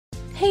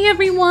Hey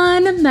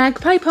everyone,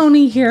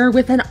 Magpiepony here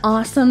with an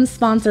awesome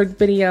sponsored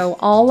video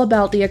all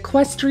about the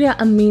Equestria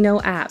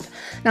Amino app.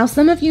 Now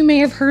some of you may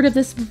have heard of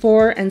this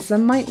before and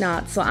some might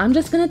not, so I'm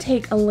just going to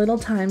take a little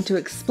time to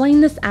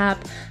explain this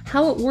app,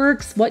 how it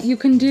works, what you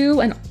can do,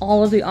 and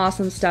all of the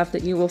awesome stuff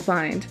that you will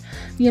find.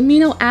 The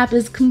Amino app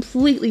is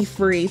completely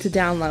free to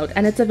download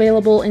and it's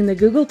available in the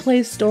Google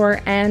Play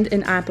Store and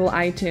in Apple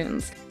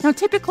iTunes. Now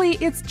typically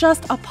it's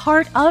just a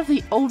part of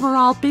the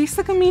overall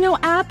basic Amino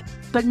app,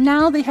 but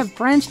now they have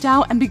branched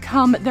out and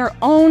become their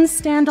own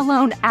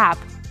standalone app.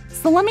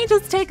 So let me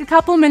just take a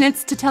couple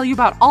minutes to tell you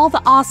about all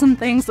the awesome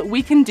things that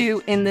we can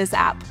do in this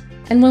app.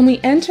 And when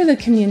we enter the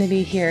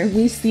community here,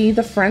 we see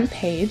the front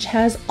page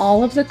has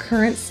all of the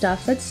current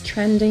stuff that's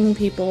trending,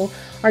 people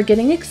are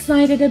getting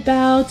excited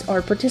about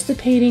or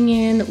participating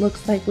in. It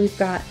looks like we've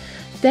got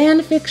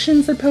fan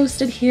fictions are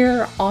posted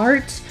here,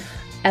 art,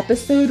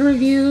 episode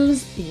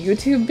reviews,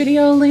 YouTube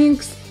video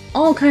links,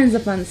 all kinds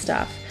of fun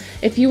stuff.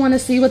 If you want to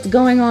see what's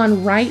going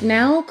on right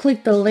now,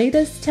 click the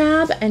latest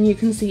tab and you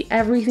can see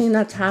everything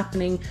that's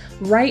happening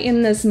right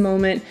in this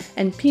moment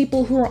and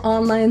people who are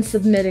online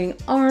submitting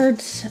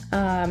art,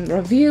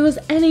 reviews,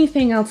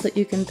 anything else that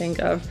you can think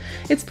of.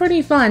 It's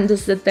pretty fun to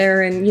sit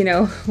there and,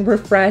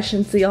 refresh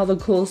and see all the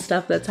cool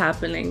stuff that's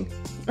happening.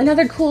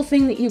 Another cool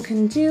thing that you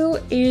can do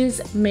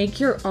is make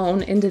your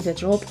own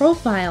individual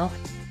profile.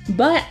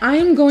 But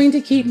I'm going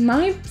to keep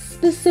my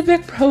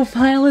specific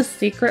profile a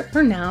secret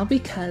for now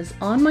because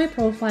on my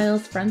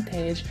profile's front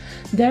page,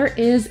 there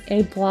is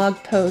a blog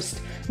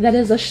post that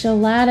is a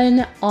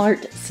Shelladen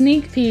art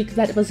sneak peek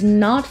that was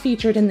not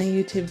featured in the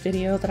YouTube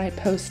video that I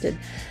posted.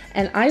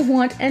 And I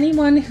want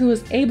anyone who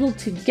is able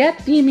to get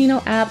the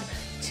Amino app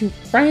to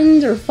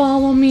friend or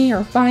follow me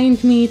or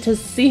find me to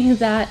see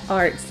that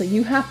art. So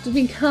you have to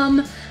become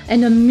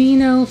an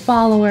Amino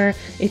follower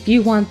if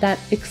you want that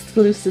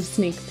exclusive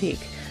sneak peek.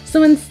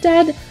 So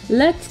instead,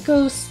 let's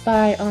go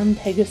spy on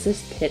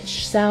Pegasus Pitch,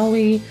 shall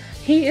we?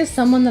 He is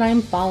someone that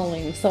I'm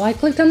following, so I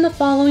clicked on the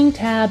following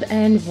tab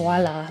and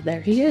voila,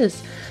 there he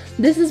is.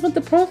 This is what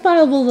the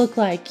profile will look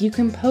like. You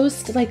can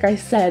post, like I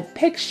said,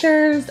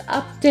 pictures,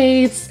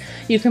 updates,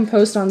 you can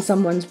post on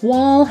someone's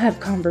wall, have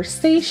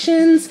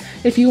conversations.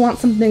 If you want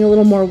something a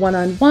little more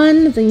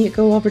one-on-one, then you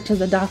go over to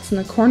the dots in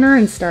the corner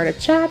and start a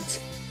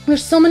chat.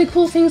 There's so many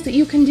cool things that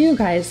you can do,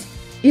 guys.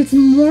 It's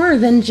more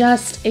than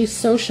just a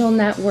social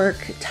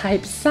network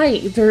type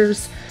site.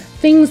 There's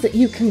things that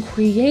you can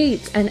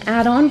create and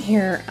add on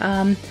here.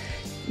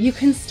 You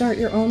can start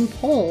your own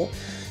poll.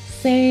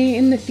 Say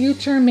in the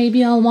future,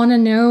 maybe I'll want to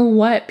know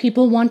what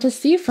people want to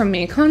see from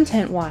me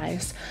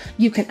content-wise.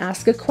 You can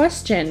ask a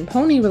question,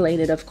 pony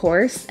related of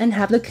course, and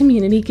have the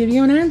community give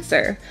you an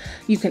answer.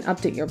 You can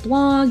update your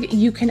blog,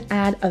 you can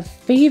add a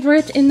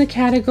favorite in the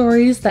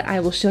categories that I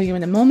will show you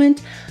in a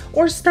moment,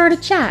 or start a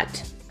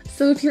chat.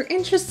 So if you're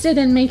interested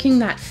in making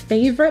that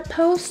favorite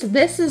post,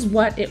 this is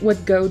what it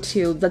would go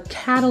to, the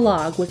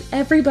catalog with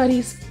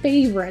everybody's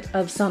favorite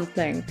of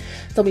something.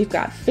 So we've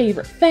got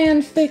favorite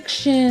fan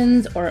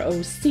fictions or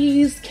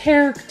OCs,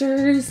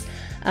 characters,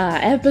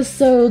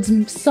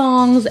 episodes,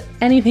 songs,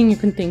 anything you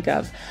can think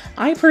of.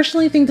 I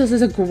personally think this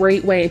is a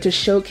great way to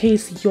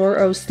showcase your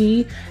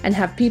OC and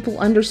have people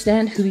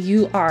understand who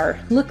you are.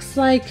 Looks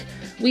like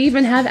we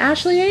even have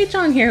Ashley H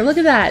on here, look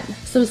at that.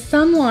 So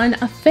someone,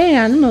 a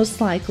fan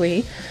most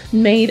likely,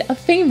 made a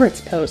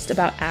favorites post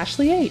about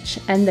Ashley H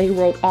and they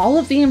wrote all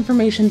of the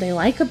information they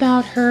like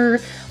about her,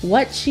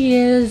 what she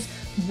is,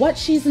 what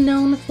she's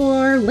known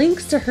for,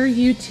 links to her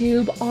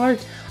YouTube,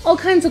 art, all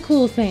kinds of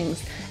cool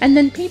things. And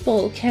then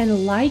people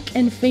can like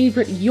and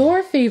favorite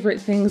your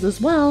favorite things as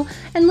well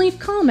and leave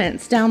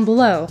comments down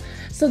below.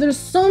 So there's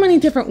so many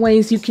different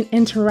ways you can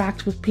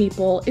interact with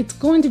people. It's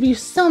going to be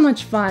so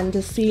much fun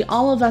to see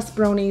all of us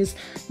bronies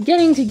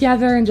getting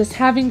together and just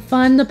having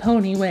fun the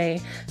pony way.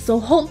 So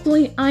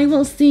hopefully I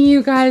will see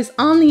you guys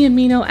on the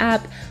Amino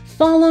app.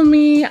 Follow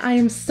me. I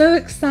am so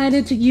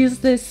excited to use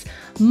this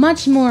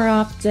much more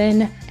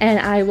often and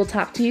I will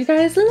talk to you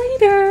guys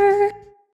later.